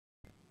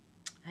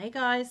Hey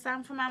guys,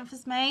 Sam from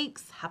Manfa's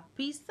Makes.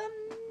 Happy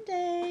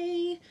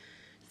Sunday!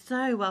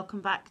 So,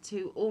 welcome back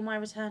to all my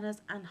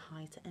returners and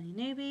hi to any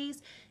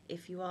newbies.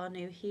 If you are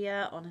new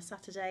here, on a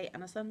Saturday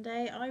and a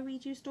Sunday, I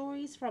read you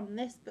stories from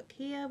this book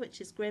here, which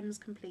is Grimm's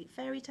Complete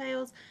Fairy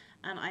Tales,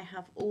 and I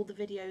have all the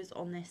videos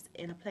on this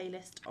in a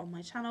playlist on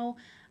my channel.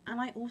 And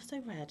I also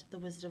read The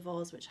Wizard of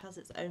Oz, which has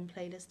its own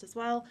playlist as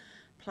well.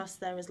 Plus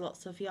there is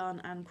lots of yarn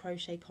and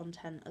crochet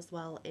content as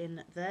well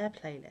in their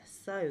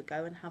playlist. So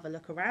go and have a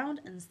look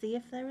around and see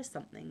if there is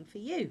something for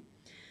you.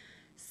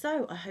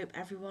 So I hope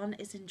everyone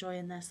is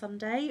enjoying their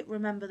Sunday.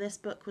 Remember, this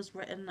book was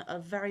written a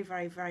very,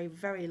 very, very,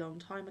 very long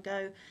time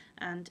ago,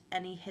 and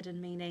any hidden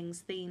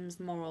meanings, themes,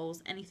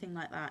 morals, anything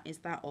like that is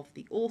that of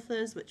the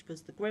authors, which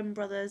was the Grimm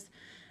brothers,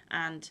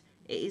 and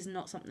it is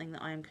not something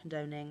that I am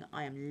condoning.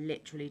 I am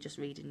literally just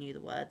reading you the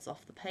words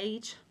off the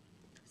page.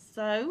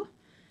 So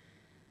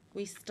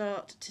we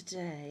start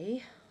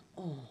today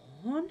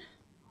on,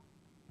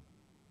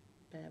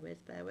 bear with,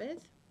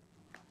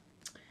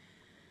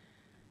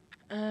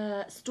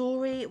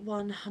 story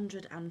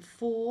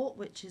 104,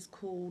 which is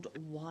called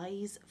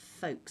Wise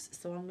Folks.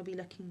 So I'm going to be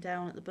looking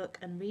down at the book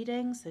and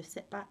reading, so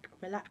sit back,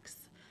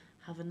 relax,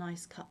 have a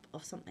nice cup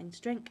of something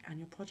to drink and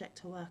your project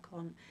to work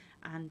on,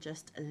 and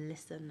just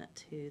listen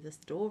to the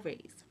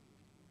stories.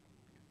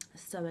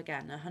 So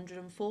again,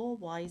 104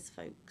 Wise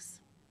Folks.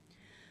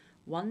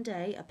 One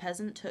day a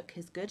peasant took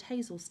his good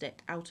hazel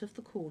stick out of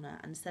the corner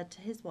and said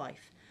to his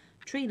wife,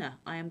 "Trina,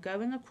 I am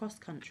going across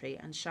country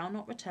and shall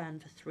not return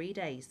for 3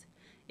 days.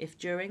 If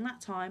during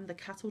that time the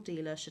cattle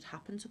dealer should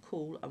happen to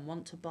call and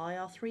want to buy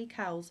our 3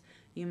 cows,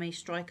 you may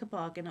strike a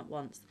bargain at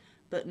once,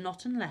 but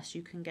not unless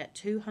you can get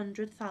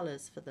 200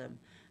 thalers for them.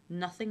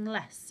 Nothing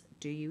less,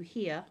 do you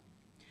hear?"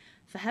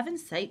 "For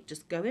heaven's sake,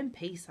 just go in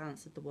peace,"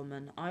 answered the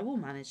woman. "I will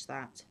manage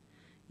that."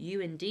 "You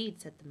indeed,"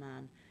 said the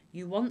man.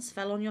 "You once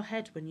fell on your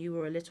head when you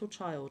were a little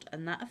child,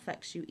 and that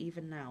affects you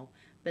even now.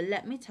 But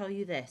let me tell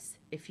you this,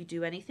 if you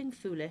do anything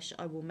foolish,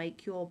 I will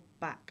make your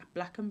back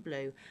black and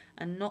blue,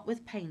 and not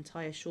with paint,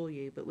 I assure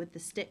you, but with the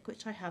stick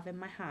which I have in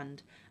my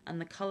hand,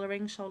 and the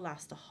colouring shall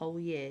last a whole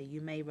year,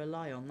 you may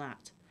rely on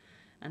that."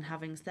 And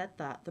having said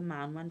that, the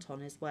man went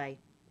on his way.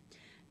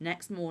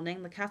 Next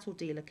morning the cattle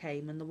dealer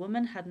came, and the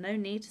woman had no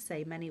need to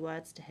say many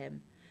words to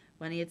him.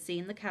 When he had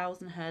seen the cows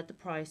and heard the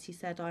price, he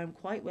said, "I am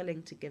quite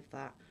willing to give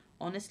that.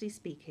 Honestly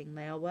speaking,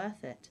 they are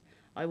worth it.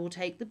 I will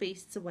take the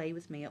beasts away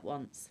with me at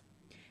once."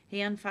 He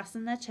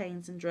unfastened their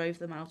chains and drove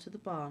them out of the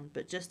barn,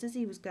 but just as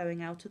he was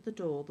going out of the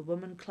door, the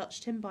woman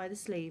clutched him by the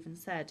sleeve and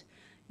said,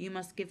 "You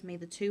must give me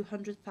the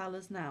 200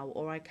 thalers now,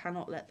 or I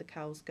cannot let the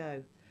cows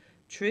go."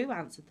 "True,"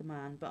 answered the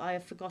man, "but I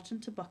have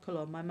forgotten to buckle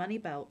on my money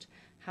belt.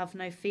 Have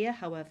no fear,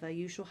 however,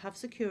 you shall have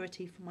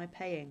security for my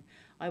paying.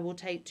 I will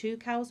take 2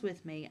 cows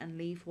with me and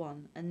leave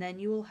 1, and then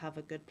you will have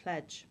a good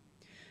pledge."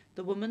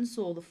 The woman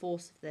saw the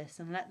force of this,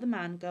 and let the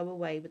man go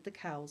away with the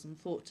cows, and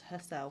thought to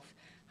herself,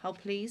 "How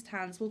pleased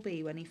Hans will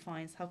be when he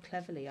finds how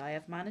cleverly I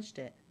have managed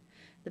it."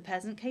 The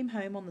peasant came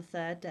home on the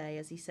 3rd day,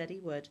 as he said he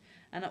would,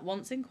 and at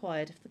once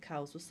inquired if the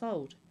cows were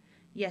sold.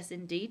 "Yes,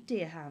 indeed,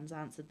 dear Hans,"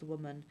 answered the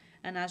woman,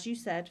 "and as you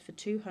said, for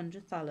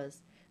 200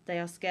 thalers. They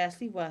are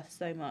scarcely worth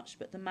so much,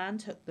 but the man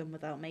took them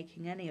without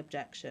making any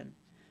objection."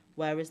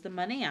 "Where is the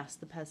money?"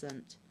 asked the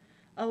peasant.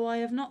 "Oh, I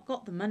have not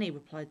got the money,"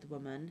 replied the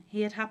woman.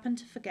 "He had happened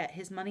to forget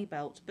his money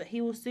belt, but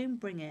he will soon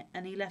bring it,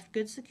 and he left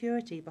good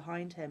security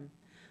behind him."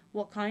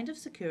 "What kind of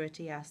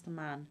security?" asked the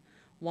man.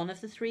 "One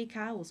of the 3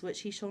 cows,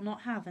 which he shall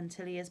not have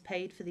until he has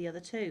paid for the other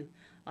 2.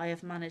 I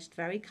have managed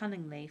very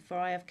cunningly, for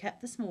I have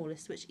kept the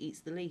smallest, which eats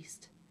the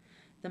least."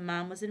 The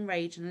man was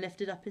enraged and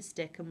lifted up his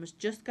stick, and was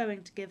just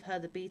going to give her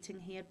the beating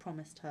he had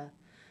promised her.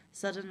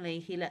 Suddenly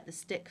he let the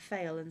stick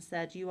fail and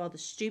said, "You are the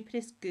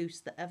stupidest goose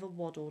that ever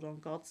waddled on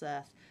God's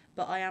earth,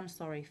 but I am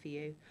sorry for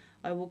you.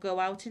 I will go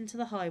out into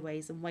the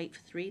highways and wait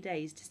for 3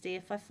 days to see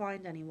if I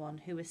find anyone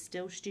who is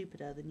still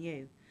stupider than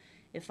you.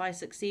 If I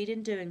succeed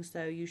in doing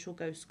so, you shall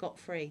go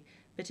scot-free,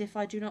 but if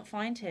I do not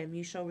find him,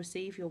 you shall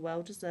receive your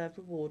well-deserved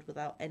reward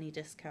without any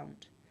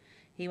discount."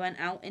 He went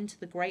out into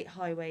the great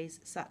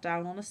highways, sat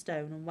down on a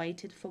stone, and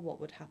waited for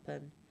what would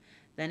happen.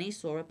 Then he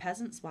saw a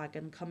peasant's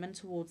wagon coming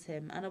towards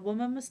him, and a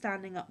woman was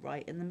standing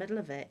upright in the middle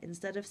of it,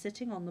 instead of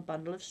sitting on the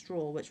bundle of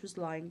straw which was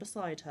lying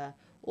beside her,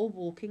 or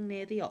walking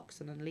near the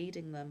oxen and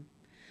leading them.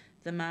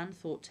 The man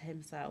thought to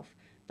himself,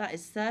 "That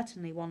is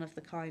certainly one of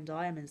the kind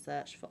I am in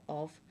search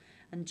of,"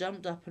 and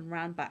jumped up and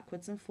ran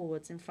backwards and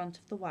forwards in front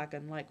of the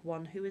wagon like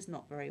one who is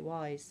not very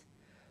wise.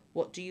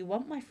 "What do you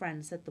want, my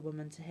friend?" said the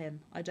woman to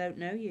him. "I don't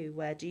know you.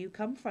 Where do you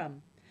come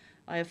from?"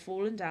 "I have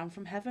fallen down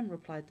from heaven,"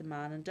 replied the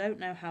man, "and don't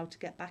know how to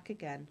get back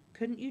again.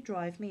 Couldn't you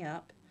drive me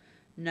up?"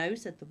 "No,"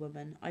 said the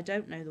woman, "I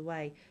don't know the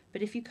way,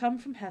 but if you come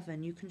from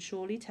heaven you can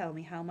surely tell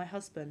me how my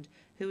husband,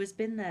 who has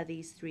been there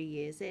these 3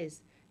 years,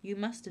 is. You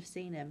must have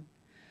seen him."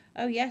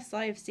 "Oh yes,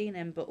 I have seen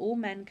him, but all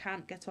men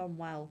can't get on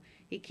well.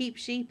 He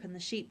keeps sheep, and the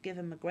sheep give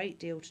him a great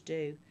deal to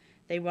do.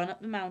 They run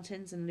up the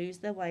mountains and lose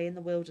their way in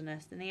the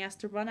wilderness, and he has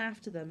to run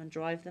after them and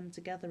drive them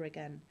together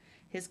again.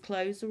 His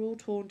clothes are all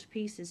torn to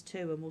pieces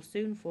too, and will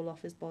soon fall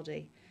off his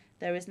body.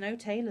 There is no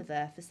tailor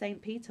there, for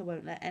St. Peter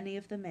won't let any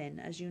of them in,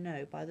 as you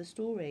know by the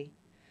story."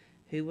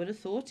 "Who would have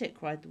thought it?"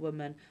 cried the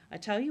woman. "I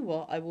tell you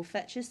what, I will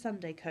fetch his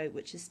Sunday coat,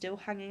 which is still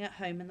hanging at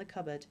home in the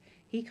cupboard.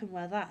 He can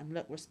wear that and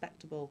look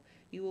respectable.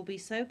 You will be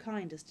so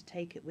kind as to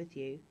take it with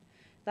you."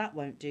 "That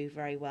won't do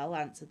very well,"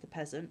 answered the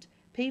peasant.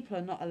 "People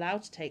are not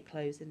allowed to take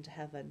clothes into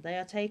heaven. They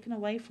are taken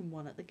away from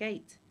one at the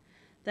gate."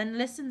 "Then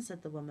listen,"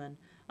 said the woman.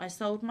 "I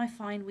sold my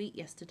fine wheat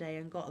yesterday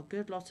and got a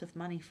good lot of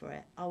money for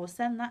it. I will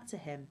send that to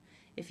him.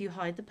 If you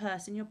hide the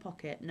purse in your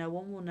pocket, no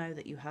one will know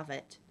that you have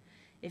it."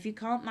 "If you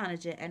can't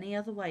manage it any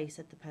other way,"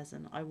 said the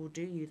peasant, "I will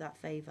do you that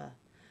favour."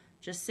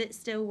 "Just sit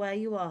still where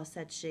you are,"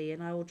 said she,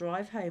 "and I will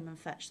drive home and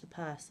fetch the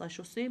purse. I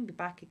shall soon be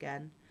back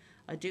again.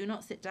 I do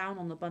not sit down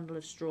on the bundle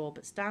of straw,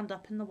 but stand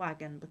up in the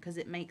waggon, because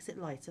it makes it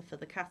lighter for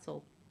the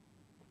cattle."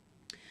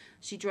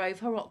 She drove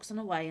her oxen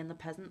away, and the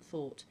peasant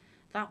thought,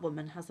 "That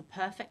woman has a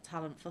perfect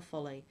talent for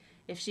folly.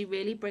 If she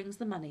really brings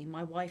the money,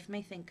 my wife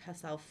may think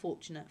herself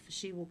fortunate, for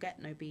she will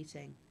get no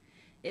beating."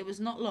 It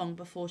was not long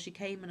before she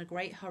came in a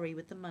great hurry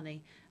with the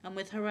money, and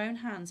with her own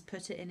hands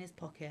put it in his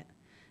pocket.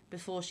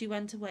 Before she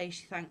went away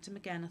she thanked him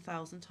again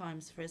 1,000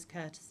 times for his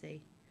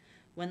courtesy.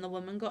 When the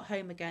woman got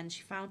home again,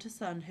 she found her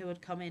son, who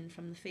had come in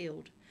from the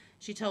field.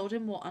 She told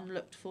him what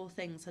unlooked-for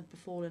things had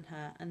befallen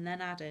her, and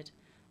then added,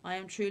 "I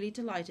am truly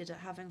delighted at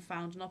having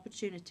found an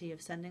opportunity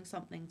of sending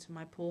something to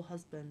my poor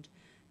husband.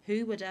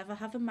 Who would ever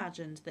have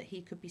imagined that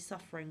he could be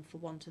suffering for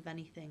want of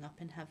anything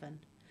up in heaven?"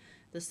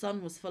 The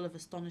son was full of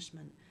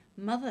astonishment.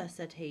 "Mother,"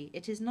 said he,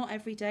 "it is not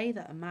every day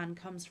that a man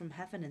comes from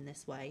heaven in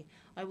this way.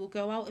 I will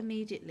go out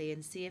immediately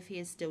and see if he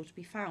is still to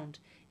be found.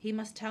 He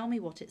must tell me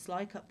what it's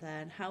like up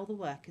there and how the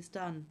work is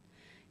done."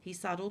 He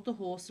saddled the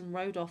horse and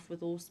rode off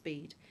with all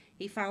speed.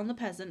 He found the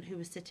peasant, who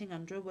was sitting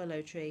under a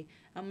willow tree,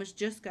 and was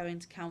just going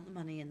to count the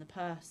money in the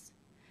purse.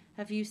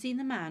 "Have you seen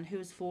the man who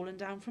has fallen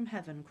down from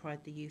heaven?"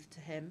 cried the youth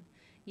to him.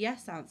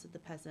 "Yes," answered the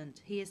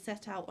peasant. "He is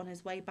set out on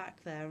his way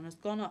back there, and has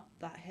gone up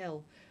that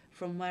hill,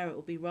 from where it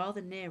will be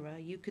rather nearer.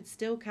 You could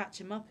still catch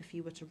him up if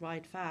you were to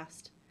ride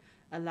fast."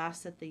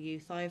 "Alas," said the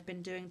youth, "I have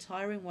been doing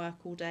tiring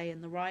work all day,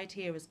 and the ride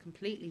here has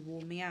completely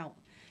worn me out.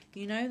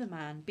 You know the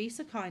man. Be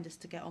so kind as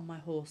to get on my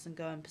horse and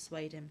go and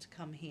persuade him to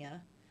come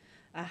here."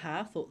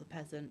 "Aha," thought the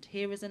peasant,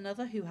 "here is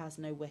another who has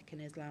no wick in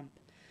his lamp."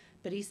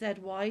 But he said,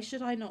 "Why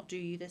should I not do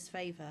you this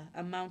favour?"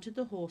 and mounted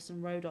the horse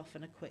and rode off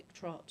in a quick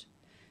trot.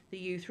 The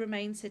youth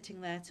remained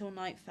sitting there till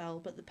night fell,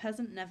 but the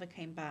peasant never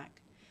came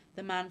back.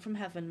 "The man from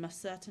heaven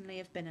must certainly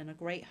have been in a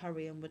great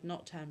hurry and would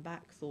not turn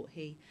back," thought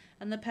he,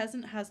 "and the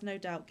peasant has no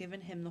doubt given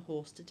him the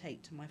horse to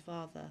take to my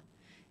father."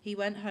 He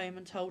went home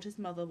and told his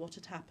mother what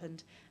had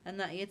happened, and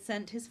that he had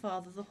sent his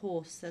father the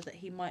horse so that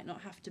he might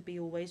not have to be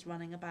always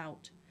running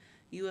about.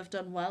 "You have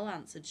done well,"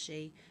 answered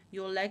she.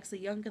 "Your legs are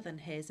younger than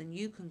his, and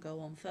you can go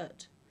on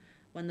foot."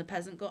 When the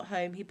peasant got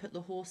home, he put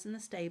the horse in the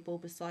stable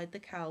beside the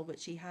cow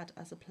which he had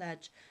as a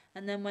pledge,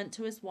 and then went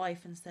to his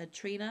wife and said,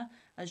 "Trina,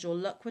 as your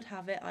luck would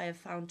have it, I have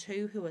found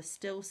two who are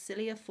still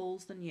sillier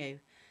fools than you.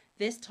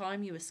 This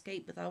time you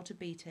escape without a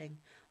beating.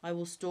 I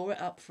will store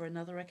it up for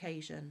another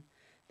occasion."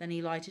 Then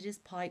he lighted his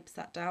pipe,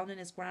 sat down in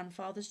his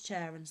grandfather's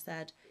chair, and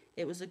said,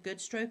 "It was a good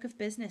stroke of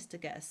business to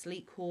get a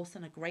sleek horse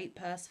and a great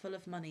purse full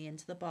of money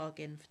into the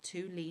bargain for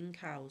two lean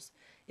cows.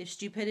 If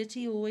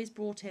stupidity always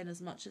brought in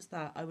as much as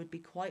that, I would be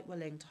quite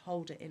willing to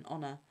hold it in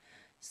honour."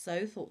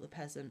 So thought the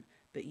peasant,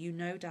 but you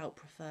no doubt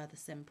prefer the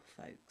simple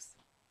folks.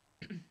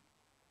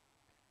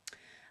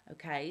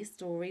 Okay,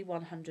 story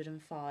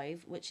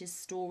 105, which is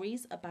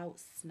stories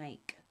about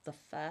Snake, the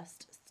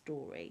first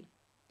story.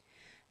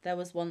 There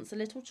was once a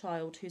little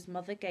child whose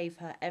mother gave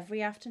her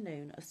every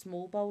afternoon a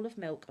small bowl of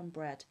milk and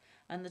bread,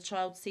 and the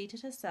child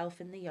seated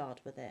herself in the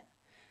yard with it.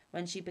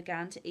 When she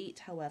began to eat,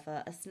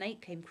 however, a snake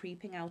came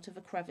creeping out of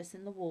a crevice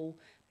in the wall,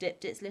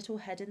 dipped its little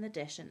head in the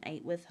dish, and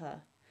ate with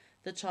her.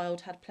 The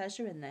child had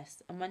pleasure in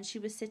this, and when she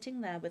was sitting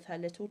there with her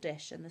little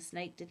dish, and the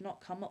snake did not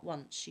come at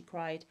once, she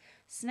cried,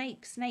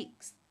 "Snake,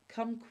 snake,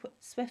 come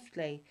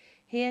swiftly.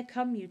 Here,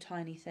 come, you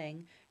tiny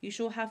thing. You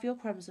shall have your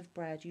crumbs of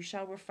bread. You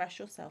shall refresh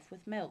yourself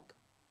with milk."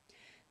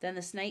 Then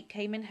the snake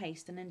came in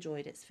haste and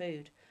enjoyed its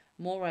food.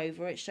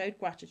 Moreover, it showed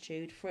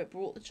gratitude, for it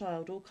brought the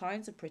child all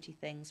kinds of pretty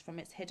things from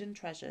its hidden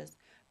treasures,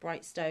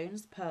 bright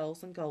stones,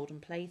 pearls, and golden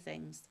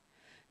playthings.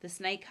 The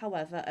snake,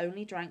 however,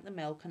 only drank the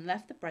milk and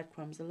left the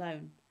breadcrumbs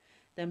alone.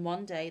 Then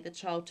one day the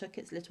child took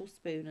its little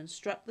spoon and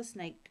struck the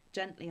snake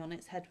gently on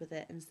its head with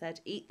it, and said,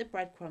 "Eat the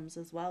breadcrumbs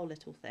as well,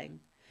 little thing."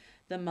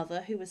 The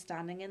mother, who was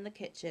standing in the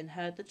kitchen,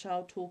 heard the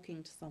child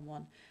talking to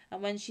someone,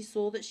 and when she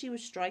saw that she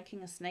was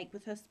striking a snake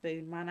with her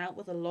spoon, ran out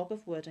with a log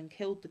of wood and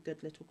killed the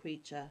good little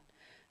creature.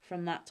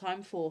 From that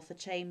time forth a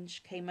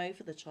change came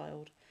over the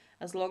child.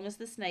 As long as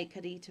the snake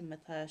had eaten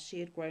with her, she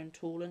had grown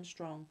tall and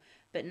strong,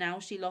 but now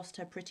she lost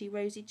her pretty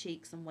rosy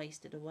cheeks and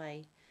wasted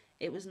away.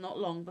 It was not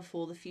long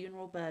before the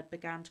funeral bird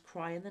began to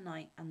cry in the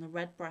night, and the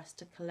red breast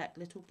to collect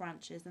little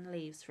branches and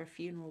leaves for a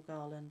funeral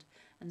garland,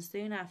 and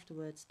soon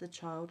afterwards the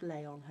child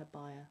lay on her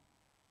bier.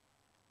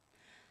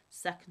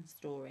 Second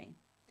story.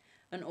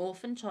 An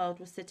orphan child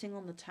was sitting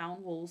on the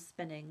town wall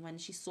spinning when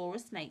she saw a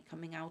snake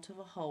coming out of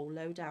a hole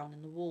low down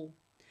in the wall.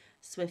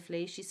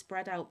 Swiftly she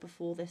spread out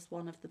beside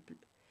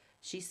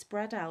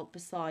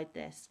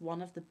this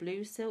one of the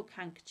blue silk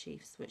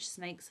handkerchiefs which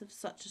snakes have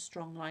such a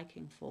strong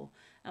liking for,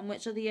 and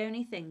which are the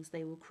only things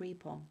they will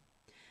creep on.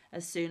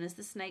 As soon as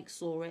the snake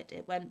saw it,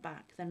 it went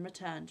back, then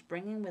returned,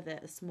 bringing with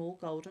it a small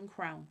golden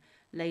crown,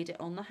 laid it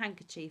on the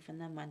handkerchief, and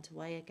then went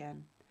away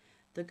again.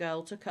 The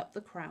girl took up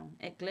the crown.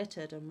 It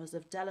glittered and was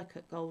of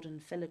delicate golden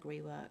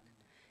filigree work.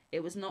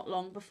 It was not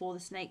long before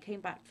the snake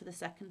came back for the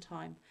second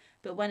time,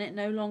 but when it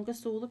no longer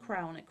saw the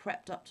crown, it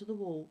crept up to the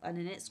wall, and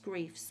in its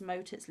grief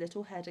smote its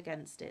little head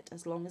against it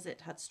as long as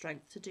it had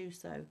strength to do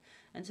so,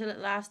 until at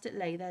last it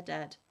lay there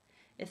dead.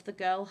 If the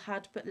girl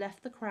had but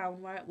left the crown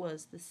where it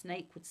was, the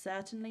snake would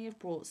certainly have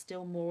brought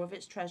still more of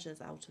its treasures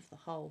out of the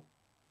hole.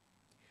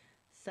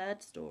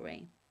 Third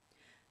story.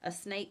 A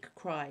snake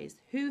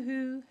cries, "Hoo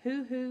hoo,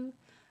 hoo hoo."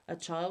 A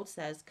child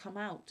says, "Come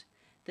out."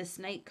 The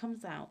snake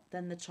comes out.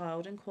 Then the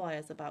child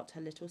inquires about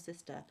her little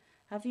sister.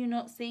 "Have you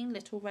not seen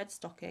little red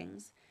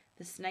stockings?"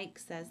 The snake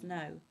says,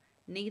 "No."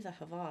 "Neither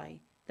have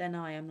I." "Then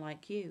I am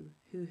like you.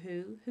 Hoo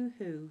hoo, hoo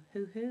hoo,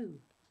 hoo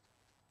hoo."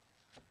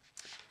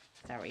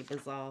 Very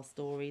bizarre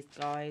stories,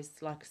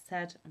 guys. Like I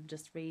said, I'm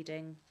just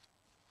reading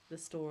the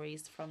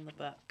stories from the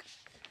book.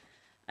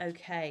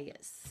 Okay,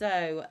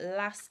 so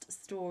last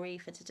story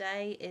for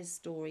today is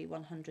story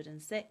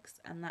 106,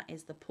 and that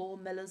is The Poor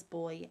Miller's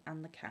Boy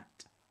and the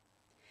Cat.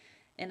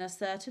 In a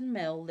certain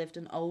mill lived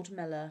an old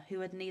miller who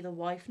had neither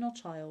wife nor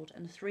child,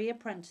 and 3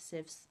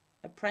 apprentices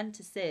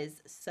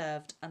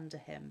served under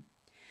him.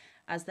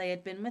 As they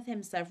had been with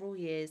him several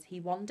years, he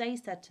one day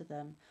said to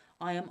them,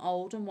 "I am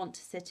old and want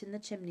to sit in the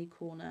chimney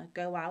corner.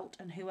 Go out,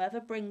 and whoever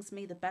brings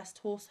me the best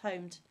horse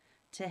home,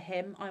 to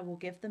him I will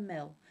give the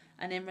mill,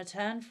 and in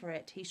return for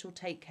it he shall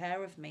take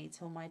care of me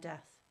till my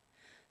death."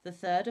 The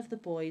third of the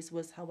boys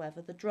was,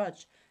 however, the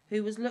drudge,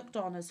 who was looked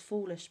on as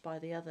foolish by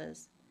the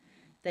others.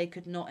 They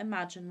could not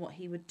imagine what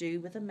he would do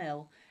with a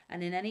mill,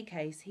 and in any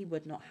case he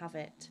would not have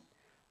it.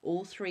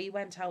 All 3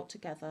 went out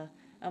together,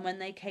 and when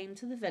they came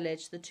to the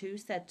village, the 2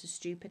 said to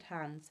stupid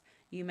Hans,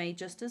 "You may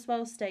just as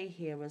well stay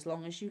here as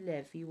long as you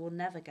live. You will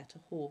never get a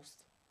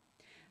horse."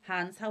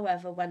 Hans,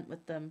 however, went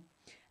with them,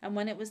 and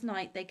when it was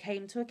night they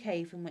came to a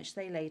cave in which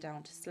they lay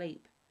down to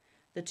sleep.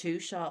 The 2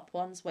 sharp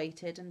ones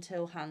waited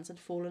until Hans had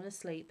fallen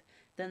asleep,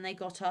 then they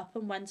got up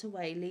and went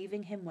away,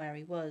 leaving him where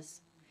he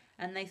was.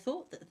 And they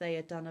thought that they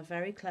had done a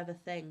very clever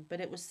thing, but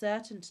it was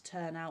certain to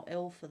turn out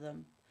ill for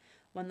them.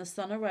 When the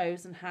sun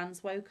arose and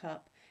Hans woke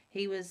up,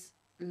 he was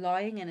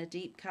lying in a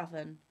deep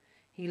cavern.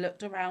 He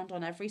looked around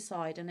on every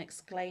side and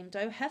exclaimed,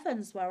 "Oh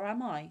heavens, where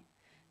am I?"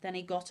 Then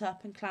he got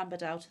up and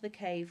clambered out of the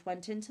cave,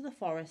 went into the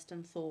forest,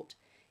 and thought,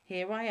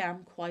 "Here I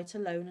am, quite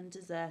alone and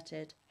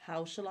deserted.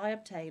 How shall I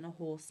obtain a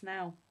horse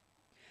now?"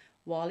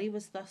 While he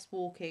was thus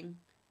walking,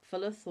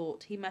 full of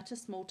thought, he met a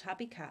small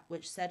tabby cat,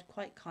 which said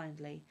quite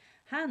kindly,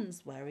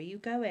 "Hans, where are you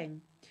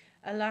going?"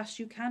 "Alas,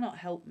 you cannot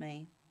help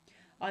me."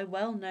 "I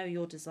well know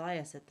your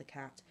desire," said the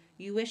cat.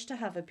 "You wish to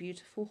have a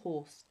beautiful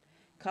horse.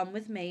 Come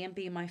with me and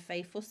be my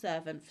faithful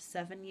servant for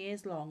 7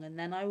 years long, and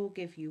then I will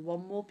give you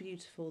one more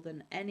beautiful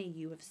than any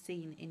you have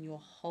seen in your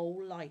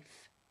whole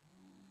life."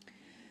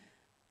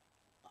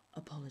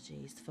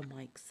 Apologies for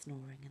Mike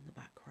snoring in the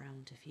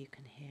background if you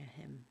can hear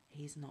him.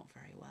 He's not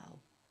very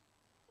well.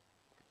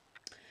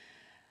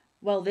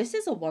 "Well, this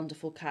is a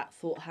wonderful cat,"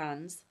 thought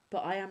Hans,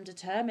 "but I am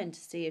determined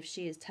to see if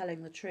she is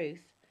telling the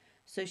truth."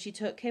 So she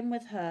took him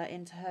with her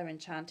into her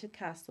enchanted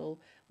castle,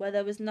 where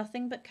there was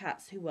nothing but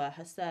cats who were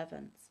her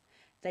servants.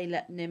 They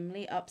leapt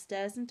nimbly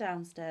upstairs and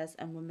downstairs,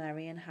 and were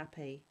merry and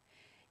happy.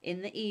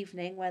 In the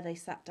evening, where they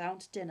sat down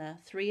to dinner,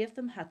 3 of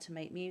them had to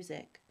make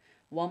music.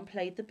 One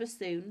played the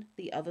bassoon,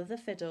 the other the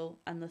fiddle,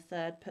 and the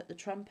third put the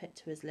trumpet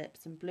to his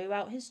lips and blew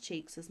out his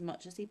cheeks as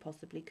much as he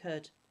possibly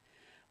could.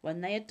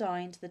 When they had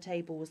dined, the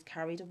table was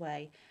carried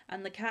away,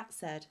 and the cat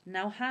said,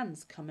 "Now,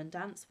 Hans, come and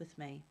dance with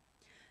me."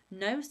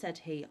 "No," said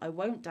he, "I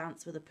won't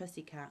dance with a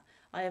pussy cat.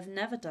 I have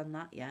never done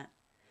that yet."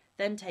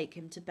 "Then take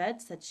him to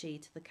bed," said she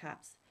to the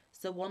cats.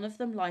 So one of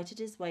them lighted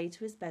his way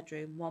to his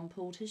bedroom, one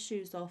pulled his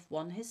shoes off,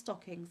 one his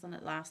stockings, and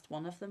at last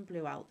one of them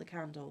blew out the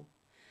candle.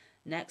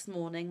 Next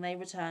morning they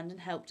returned and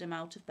helped him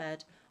out of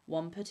bed.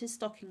 One put his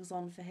stockings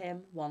on for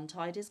him, one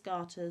tied his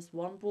garters,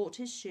 one brought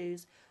his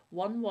shoes,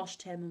 one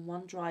washed him, and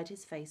one dried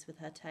his face with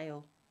her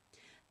tail.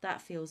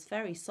 "That feels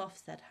very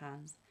soft," said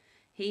Hans.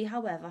 He,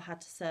 however,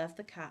 had to serve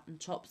the cat and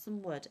chop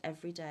some wood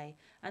every day,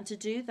 and to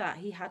do that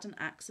he had an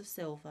axe of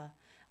silver,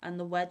 and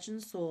the wedge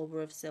and saw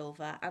were of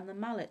silver, and the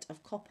mallet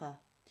of copper.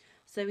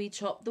 So he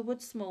chopped the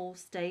wood small,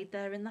 stayed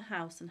there in the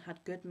house, and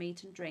had good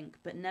meat and drink,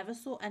 but never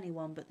saw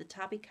anyone but the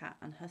tabby cat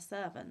and her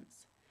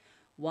servants.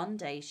 One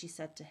day she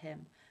said to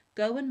him,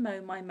 "Go and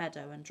mow my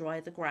meadow and dry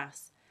the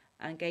grass,"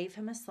 and gave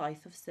him a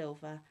scythe of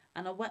silver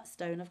and a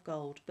whetstone of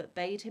gold, but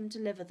bade him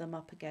deliver them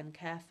up again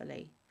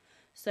carefully.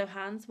 So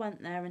Hans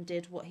went there and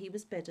did what he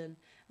was bidden,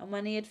 and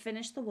when he had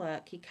finished the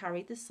work, he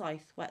carried the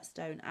scythe,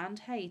 whetstone, and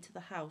hay to the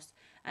house,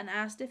 and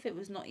asked if it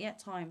was not yet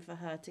time for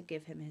her to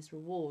give him his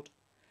reward.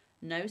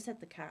 No, said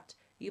the cat,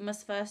 you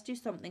must first do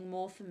something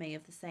more for me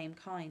of the same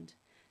kind.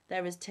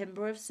 There is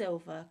timber of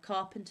silver,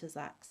 carpenter's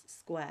axe,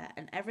 square,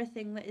 and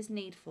everything that is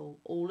needful,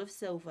 all of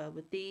silver.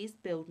 With these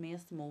build me a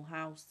small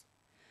house.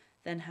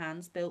 Then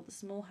Hans built the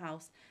small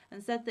house,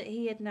 and said that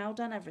he had now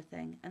done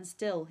everything, and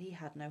still he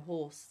had no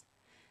horse.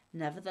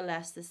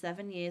 Nevertheless, the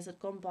 7 years had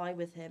gone by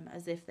with him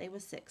as if they were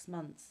 6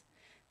 months.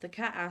 The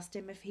cat asked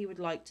him if he would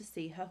like to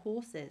see her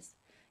horses.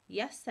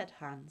 Yes, said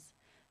Hans.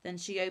 Then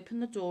she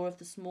opened the door of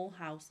the small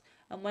house,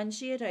 and when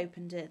she had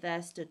opened it,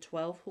 there stood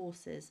 12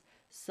 horses,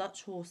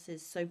 such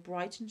horses, so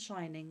bright and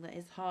shining that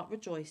his heart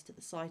rejoiced at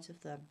the sight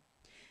of them.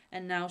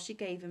 And now she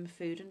gave him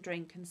food and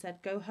drink, and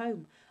said, Go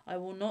home, I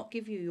will not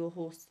give you your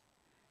horse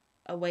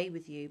away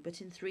with you, but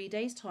in 3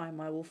 days'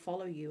 time I will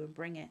follow you and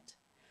bring it.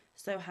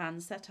 So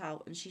Hans set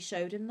out, and she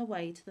showed him the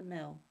way to the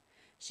mill.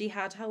 She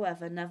had,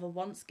 however, never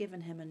once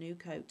given him a new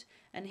coat,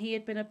 and he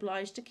had been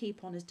obliged to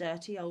keep on his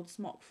dirty old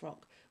smock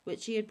frock,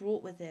 which he had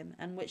brought with him,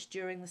 and which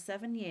during the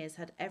 7 years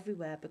had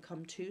everywhere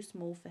become too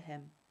small for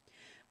him.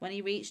 When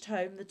he reached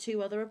home, the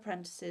 2 other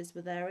apprentices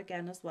were there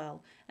again as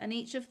well, and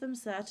each of them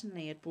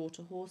certainly had brought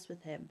a horse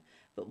with him,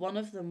 but one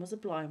of them was a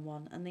blind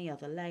one, and the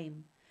other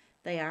lame.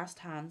 They asked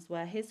Hans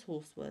where his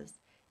horse was.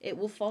 It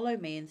will follow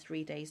me in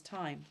 3 days'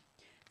 time.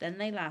 Then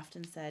they laughed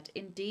and said,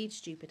 Indeed,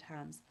 stupid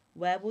Hans,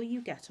 where will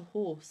you get a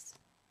horse?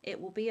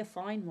 It will be a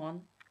fine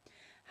one.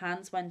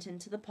 Hans went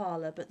into the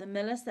parlour, but the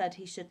miller said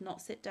he should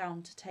not sit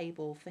down to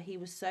table, for he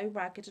was so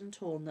ragged and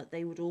torn that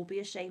they would all be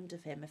ashamed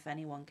of him if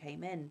anyone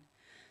came in.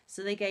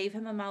 So they gave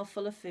him a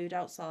mouthful of food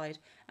outside,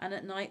 and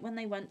at night when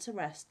they went to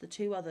rest, the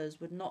 2 others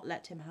would not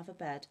let him have a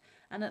bed,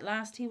 and at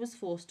last he was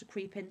forced to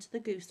creep into the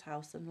goose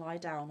house and lie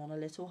down on a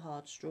little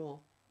hard straw.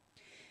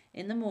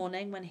 In the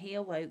morning, when he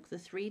awoke, the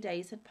 3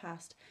 days had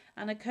passed,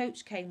 and a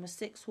coach came with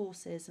 6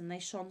 horses, and they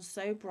shone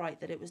so bright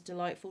that it was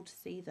delightful to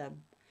see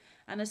them.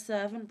 And a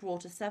servant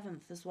brought a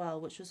 7th as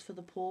well, which was for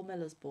the poor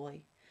miller's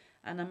boy.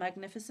 And a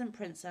magnificent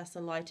princess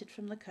alighted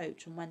from the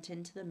coach and went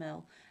into the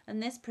mill,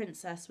 and this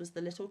princess was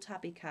the little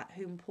tabby cat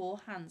whom poor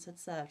Hans had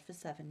served for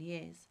 7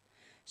 years.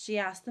 She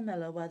asked the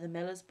miller where the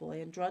miller's boy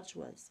and drudge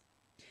was.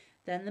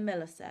 Then the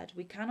miller said,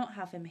 We cannot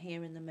have him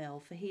here in the mill,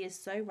 for he is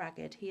so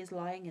ragged he is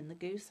lying in the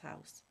goose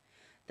house.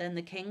 Then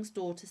the king's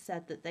daughter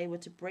said that they were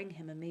to bring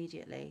him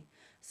immediately.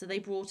 So they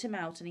brought him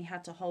out, and he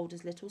had to hold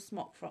his little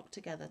smock frock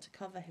together to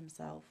cover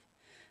himself.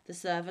 The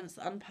servants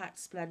unpacked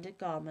splendid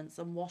garments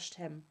and washed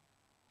him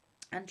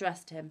and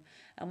dressed him,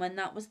 and when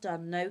that was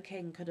done, no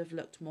king could have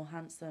looked more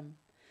handsome.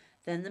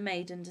 Then the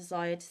maiden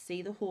desired to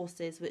see the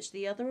horses which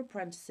the other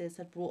apprentices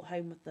had brought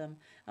home with them,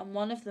 and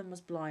one of them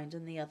was blind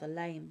and the other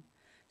lame.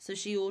 So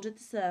she ordered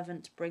the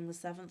servant to bring the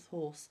 7th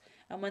horse,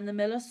 and when the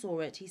miller saw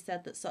it, he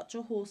said that such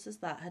a horse as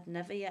that had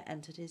never yet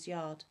entered his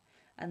yard.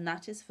 And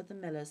that is for the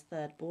miller's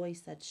 3rd boy,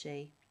 said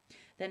she.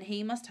 Then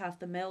he must have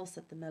the mill,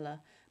 said the miller.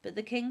 But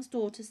the king's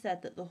daughter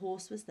said that the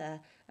horse was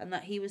there, and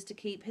that he was to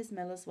keep his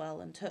mill as well,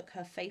 and took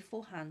her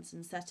faithful Hans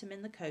and set him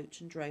in the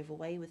coach and drove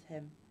away with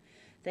him.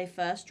 They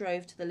first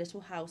drove to the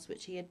little house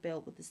which he had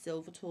built with the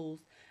silver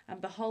tools, and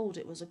behold,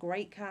 it was a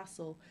great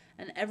castle,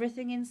 and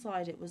everything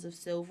inside it was of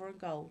silver and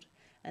gold.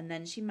 And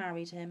then she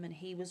married him, and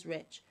he was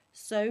rich,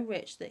 so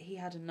rich that he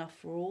had enough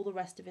for all the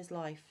rest of his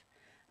life.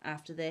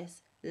 After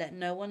this, let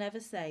no one ever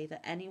say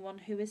that anyone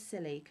who is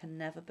silly can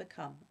never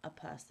become a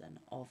person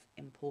of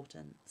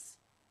importance.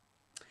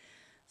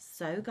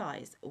 So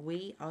guys,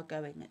 we are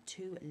going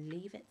to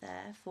leave it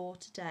there for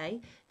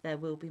today. There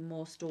will be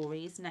more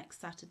stories next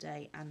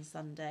Saturday and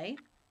Sunday,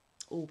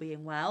 all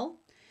being well.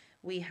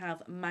 We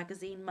have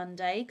Magazine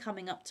Monday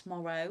coming up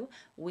tomorrow.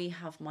 We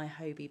have my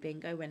Hobie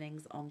Bingo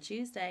winnings on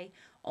Tuesday.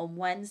 On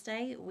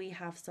Wednesday, we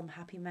have some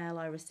happy mail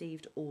I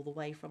received all the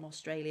way from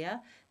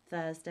Australia.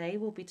 Thursday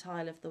will be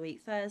Tile of the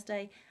Week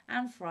Thursday.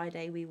 And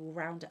Friday, we will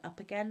round it up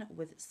again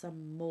with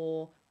some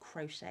more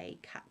crochet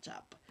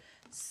catch-up.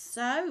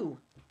 So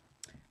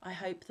I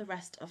hope the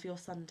rest of your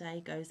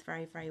Sunday goes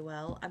very, very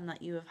well, and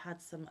that you have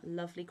had some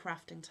lovely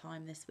crafting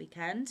time this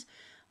weekend.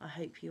 I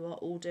hope you are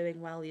all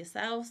doing well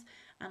yourselves,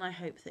 and I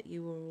hope that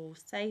you are all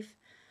safe.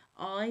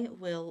 I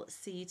will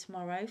see you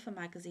tomorrow for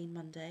Magazine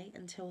Monday.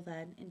 Until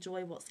then,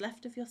 enjoy what's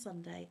left of your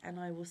Sunday, and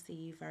I will see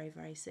you very,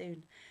 very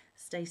soon.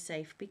 Stay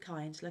safe, be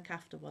kind, look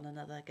after one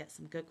another, get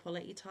some good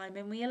quality time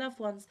in with your loved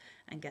ones,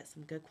 and get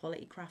some good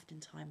quality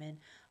crafting time in.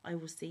 I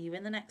will see you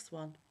in the next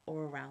one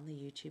or around the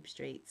YouTube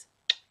streets.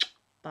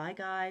 Bye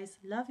guys,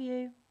 love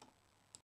you.